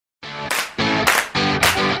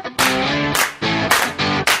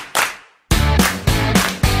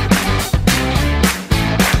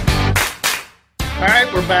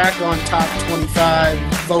back on Top 25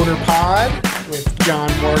 Voter Pod with John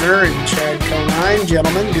Werner and Chad Conine.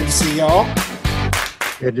 Gentlemen, good to see y'all.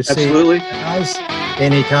 Good to see Absolutely. you guys.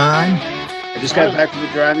 Anytime. I just got back from the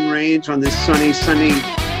driving range on this sunny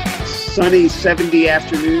 70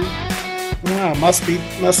 afternoon. Wow, must be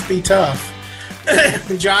tough.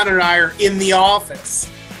 John and I are in the office.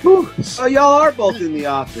 Whew. Oh, y'all are both in the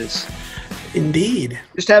office. Indeed.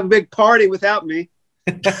 Just have a big party without me.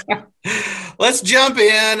 Let's jump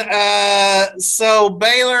in. So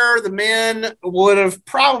Baylor, the men would have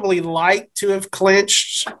probably liked to have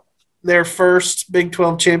clinched their first Big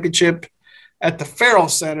 12 championship at the Farrell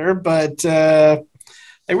Center, but they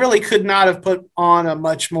really could not have put on a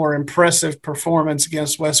much more impressive performance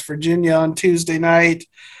against West Virginia on Tuesday night.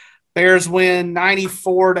 Bears win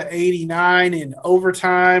 94-89 in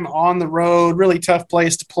overtime on the road. Really tough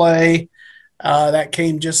place to play. That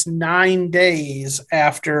came just 9 days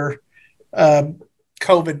after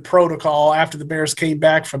COVID protocol, after the Bears came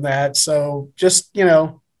back from that. So just,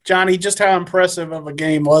 Johnny, just how impressive of a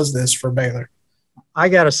game was this for Baylor? I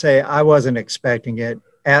got to say, I wasn't expecting it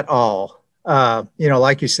at all.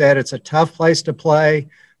 Like you said, it's a tough place to play.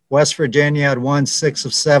 West Virginia had won 6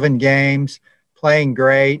 of 7 games, playing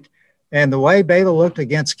great. And the way Baylor looked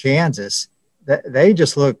against Kansas, they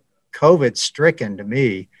just looked COVID-stricken to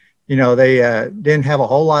me. They didn't have a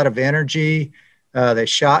whole lot of energy. They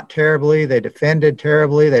shot terribly. They defended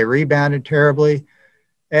terribly. They rebounded terribly.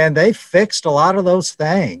 And they fixed a lot of those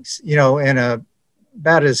things, in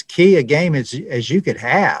about as key a game as you could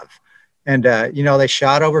have. And, they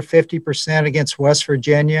shot over 50% against West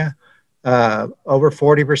Virginia, over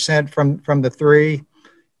 40% from the three,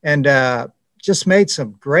 and just made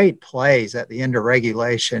some great plays at the end of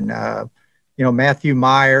regulation. Matthew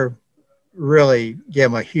Meyer really gave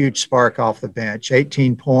him a huge spark off the bench,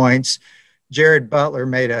 18 points. Jared Butler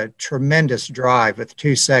made a tremendous drive with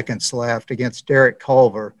 2 seconds left against Derek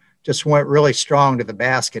Culver, just went really strong to the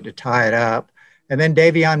basket to tie it up. And then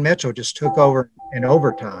Davion Mitchell just took over in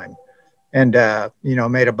overtime and,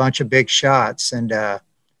 made a bunch of big shots. And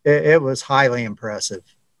it was highly impressive.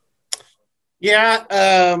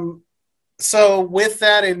 Yeah. So with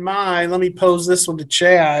that in mind, let me pose this one to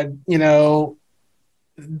Chad.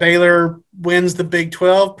 Baylor wins the Big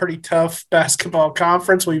 12, pretty tough basketball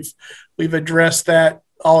conference. We've addressed that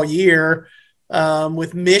all year.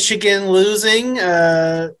 With Michigan losing,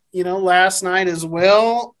 last night as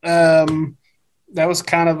well. That was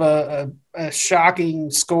kind of a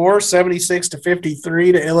shocking score,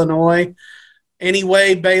 76-53 to Illinois.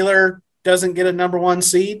 Anyway, Baylor doesn't get a number 1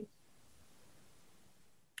 seed.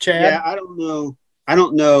 Chad? Yeah, I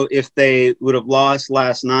don't know if they would have lost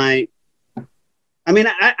last night. I mean,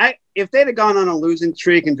 if they'd have gone on a losing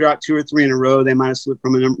streak and dropped 2 or 3 in a row, they might have slipped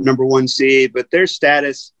from a number 1 seed. But their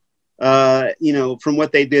status, from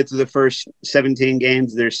what they did through the first 17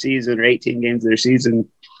 games of their season or 18 games of their season,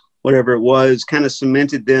 whatever it was, kind of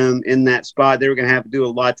cemented them in that spot. They were going to have to do a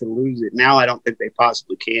lot to lose it. Now I don't think they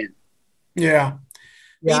possibly can. Yeah.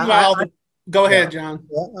 Meanwhile, go ahead, John.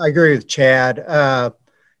 I agree with Chad.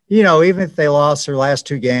 Even if they lost their last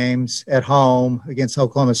 2 games at home against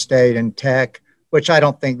Oklahoma State and Tech, which I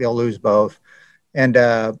don't think they'll lose both. And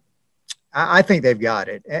I think they've got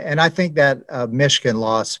it. And I think that Michigan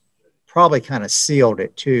loss probably kind of sealed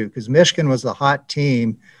it too, because Michigan was the hot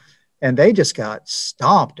team and they just got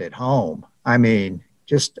stomped at home. I mean,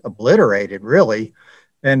 just obliterated really.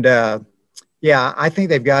 And I think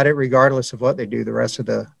they've got it regardless of what they do the rest of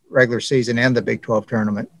the regular season and the Big 12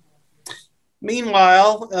 tournament.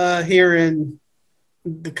 Meanwhile, here in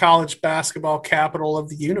the college basketball capital of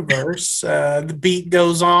the universe, the beat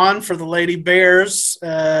goes on for the Lady Bears.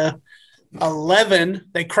 11.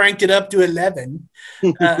 They cranked it up to 11.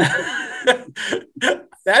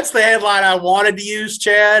 That's the headline I wanted to use,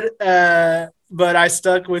 Chad, but I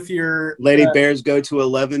stuck with your Lady Bears go to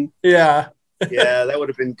 11. Yeah. Yeah, that would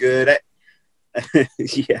have been good.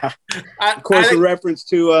 Yeah. Of course, a reference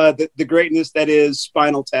to the greatness that is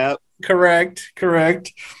Spinal Tap. Correct.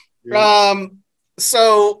 Yeah.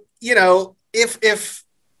 So, if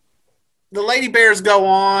the Lady Bears go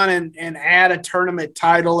on and add a tournament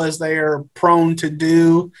title as they are prone to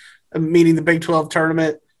do, meaning the Big 12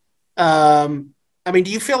 tournament,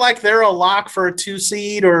 do you feel like they're a lock for a 2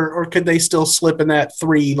 seed or could they still slip in that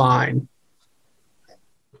 3 line?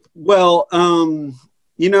 Well,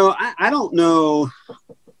 I don't know.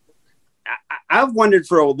 I've wondered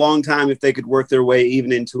for a long time if they could work their way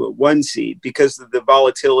even into a 1 seed because of the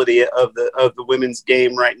volatility of the women's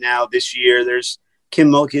game right now this year. There's Kim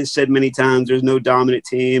Mulkey has said many times there's no dominant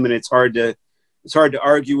team, and it's hard to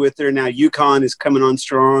argue with her. Now UConn is coming on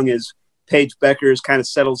strong as Paige Beckers kind of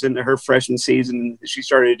settles into her freshman season. She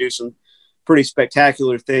started to do some pretty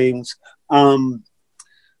spectacular things.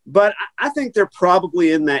 But I think they're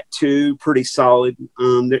probably in that 2, pretty solid.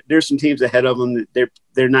 There's some teams ahead of them that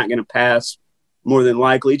they're not going to pass more than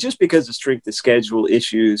likely, just because of strength of schedule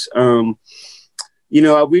issues.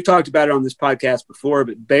 We've talked about it on this podcast before,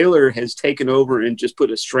 but Baylor has taken over and just put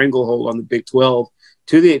a stranglehold on the Big 12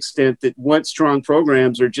 to the extent that once strong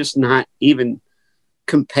programs are just not even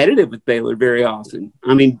competitive with Baylor very often.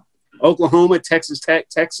 I mean, Oklahoma, Texas Tech,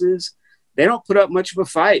 Texas, they don't put up much of a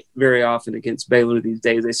fight very often against Baylor these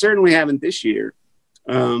days. They certainly haven't this year.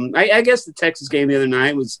 I guess the Texas game the other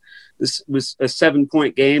night was a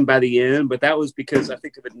 7-point game by the end, but that was because I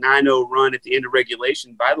think of a 9-0 run at the end of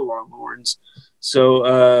regulation by the Longhorns. So,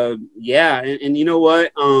 and you know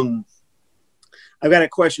what? I've got a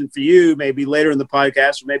question for you, maybe later in the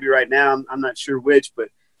podcast or maybe right now. I'm not sure which, but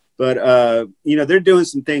they're doing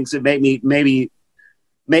some things that make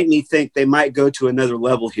me think they might go to another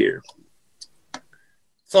level here.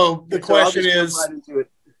 So the question is,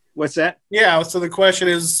 what's that? Yeah. So the question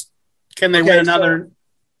is, can they win another? So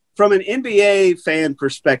from an NBA fan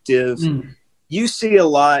perspective, you see a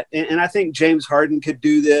lot, and I think James Harden could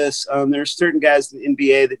do this. There's certain guys in the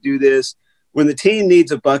NBA that do this. When the team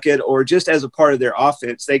needs a bucket or just as a part of their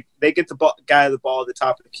offense, they get the guy the ball at the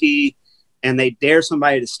top of the key, and they dare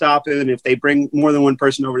somebody to stop him. And if they bring more than one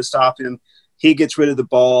person over to stop him, he gets rid of the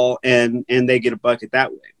ball, and they get a bucket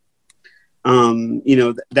that way.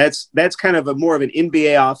 That's kind of more of an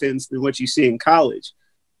NBA offense than what you see in college.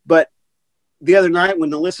 But the other night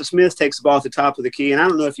when NaLyssa Smith takes the ball at the top of the key, and I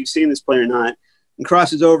don't know if you've seen this play or not, and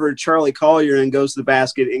crosses over Charlie Collier and goes to the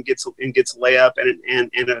basket and gets a layup and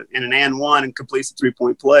an and one and completes a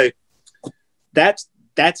 3-point play. That's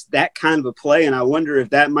that kind of a play, and I wonder if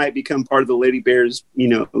that might become part of the Lady Bears,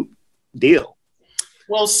 deal.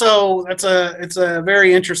 Well, so it's a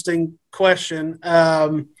very interesting question.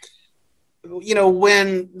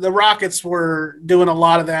 When the Rockets were doing a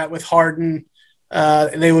lot of that with Harden,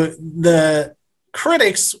 the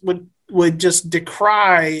critics would just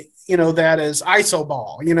decry, that as ISO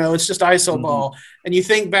ball. It's just ISO ball. And you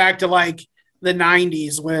think back to like the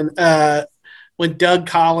 90s when Doug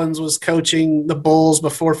Collins was coaching the Bulls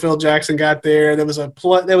before Phil Jackson got there. There was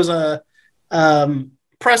a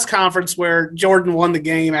press conference where Jordan won the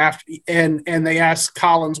game after, and they asked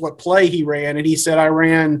Collins what play he ran, and he said, "I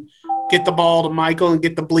ran get the ball to Michael and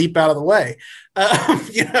get the bleep out of the way."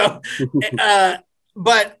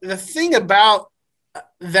 But the thing about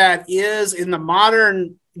that is, in the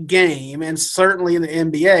modern game, and certainly in the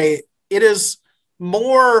NBA, it is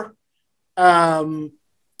more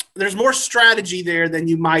there's more strategy there than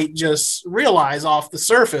you might just realize off the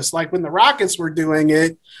surface. Like when the Rockets were doing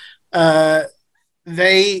it,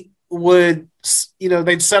 they would,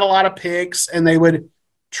 they'd set a lot of picks and they would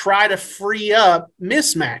try to free up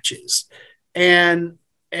mismatches. And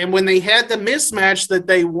when they had the mismatch that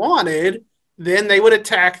they wanted, then they would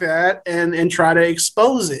attack that and try to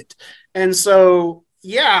expose it. And so,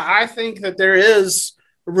 yeah, I think that there is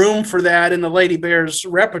room for that in the Lady Bears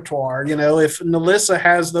repertoire. If NaLyssa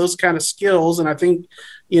has those kind of skills, and I think,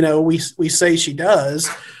 we say she does,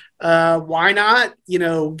 why not,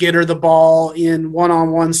 get her the ball in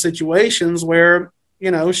one-on-one situations where,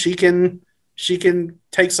 she can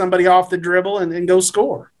take somebody off the dribble and go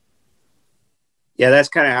score. Yeah, that's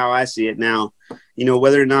kind of how I see it now.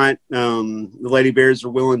 Whether or not the Lady Bears are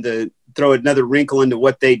willing to throw another wrinkle into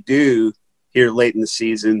what they do here late in the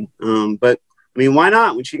season. But I mean, why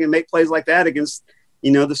not? When she can make plays like that against,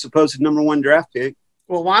 the supposed number 1 draft pick.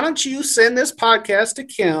 Well, why don't you send this podcast to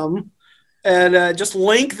Kim and just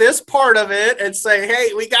link this part of it and say,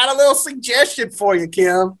 "Hey, we got a little suggestion for you,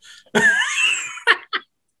 Kim."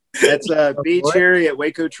 That's bcherry at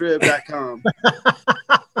wacotrib.com.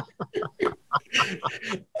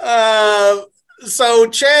 So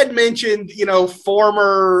Chad mentioned,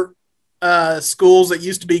 former schools that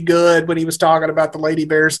used to be good when he was talking about the Lady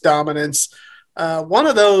Bears dominance. One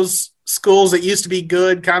of those schools that used to be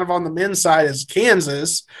good kind of on the men's side is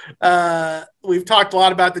Kansas. We've talked a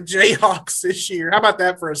lot about the Jayhawks this year. How about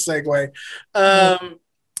that for a segue?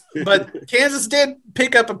 But Kansas did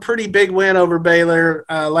pick up a pretty big win over Baylor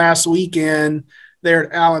last weekend there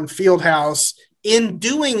at Allen Fieldhouse. In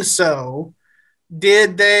doing so,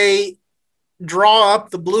 did they draw up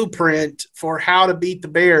the blueprint for how to beat the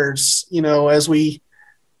Bears, as we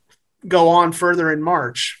go on further in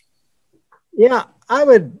March? Yeah, I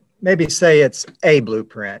would maybe say it's a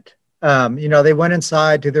blueprint. They went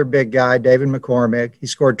inside to their big guy, David McCormick. He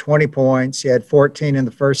scored 20 points. He had 14 in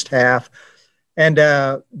the first half. And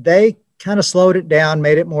they kind of slowed it down,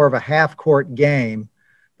 made it more of a half-court game.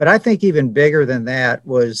 But I think even bigger than that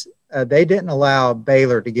was they didn't allow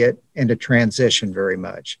Baylor to get into transition very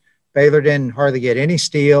much. Baylor didn't hardly get any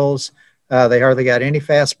steals. They hardly got any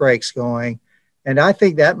fast breaks going. And I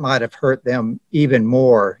think that might have hurt them even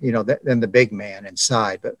more, than the big man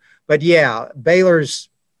inside. But yeah, Baylor's,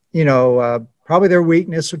 probably their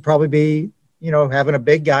weakness would probably be, having a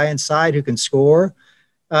big guy inside who can score.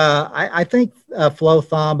 I think Flo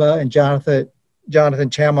Thamba and Jonathan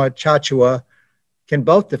Chama Chachua can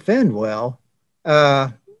both defend well.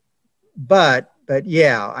 But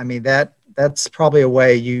yeah, I mean, that's probably a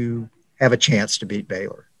way you have a chance to beat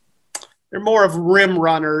Baylor. They're more of rim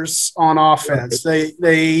runners on offense.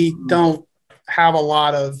 They don't have a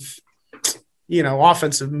lot of,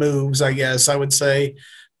 offensive moves, I guess I would say.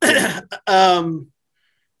 I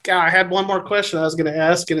had one more question I was going to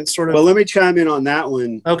ask, and it's sort of – Well, let me chime in on that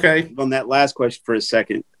one. Okay. On that last question for a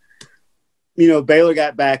second. Baylor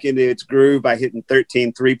got back into its groove by hitting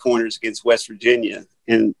 13 three-pointers against West Virginia.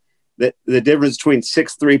 And the difference between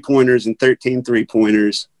 6 3-pointers and 13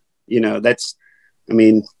 3-pointers, that's – I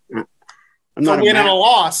mean – I'm not a win and a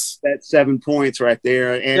loss. That's 7 points right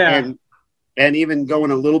there. And even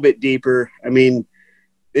going a little bit deeper, I mean,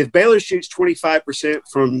 if Baylor shoots 25%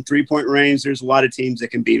 from 3-point range, there's a lot of teams that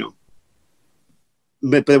can beat them.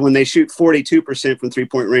 But when they shoot 42% from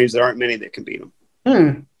 3-point range, there aren't many that can beat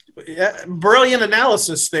them. Yeah, brilliant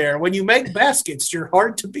analysis there. When you make baskets, you're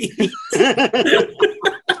hard to beat.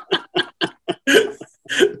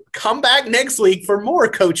 Come back next week for more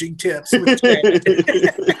coaching tips.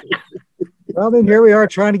 Well, then here we are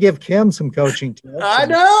trying to give Kim some coaching tips. I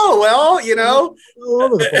know. Well, all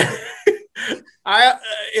over the place.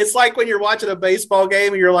 It's like when you're watching a baseball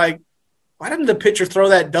game and you're like, why didn't the pitcher throw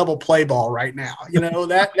that double play ball right now?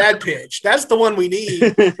 That pitch. That's the one we need.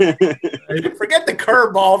 Forget the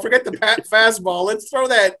curveball. Forget the fastball. Let's throw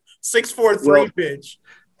that 6-4-3 pitch.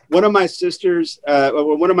 One of my sisters,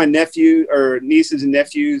 one of my nephew or nieces and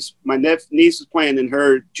nephews, my niece was playing in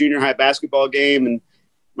her junior high basketball game, and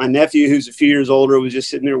my nephew, who's a few years older, was just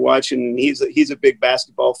sitting there watching. And he's a big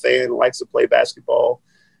basketball fan, likes to play basketball.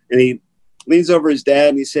 And he leans over his dad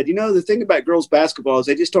and he said, the thing about girls basketball is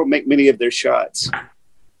they just don't make many of their shots.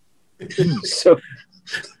 So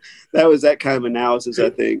that was that kind of analysis, I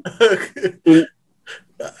think.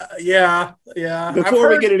 Yeah. Before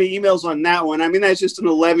we get any emails on that one, I mean, that's just an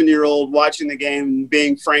 11-year-old watching the game and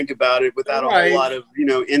being frank about it without a whole lot of,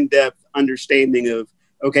 in-depth understanding of,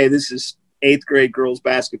 okay, this is 8th grade girls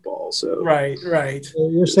basketball. So right. So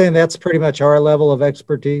you're saying that's pretty much our level of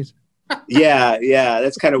expertise? Yeah,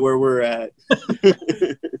 that's kind of where we're at.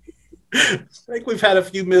 I think we've had a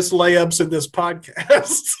few missed layups in this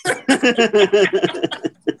podcast.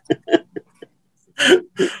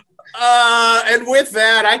 And with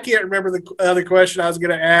that, I can't remember the other question I was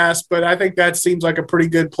going to ask, but I think that seems like a pretty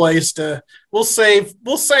good place to. We'll save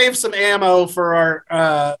some ammo for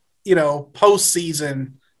our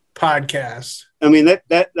postseason podcast. I mean that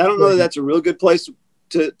I don't know that that's a real good place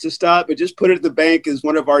to stop, but just put it at the bank as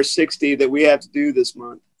one of our 60 that we have to do this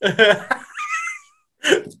month.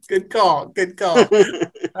 Good call.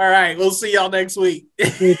 All right, we'll see y'all next week.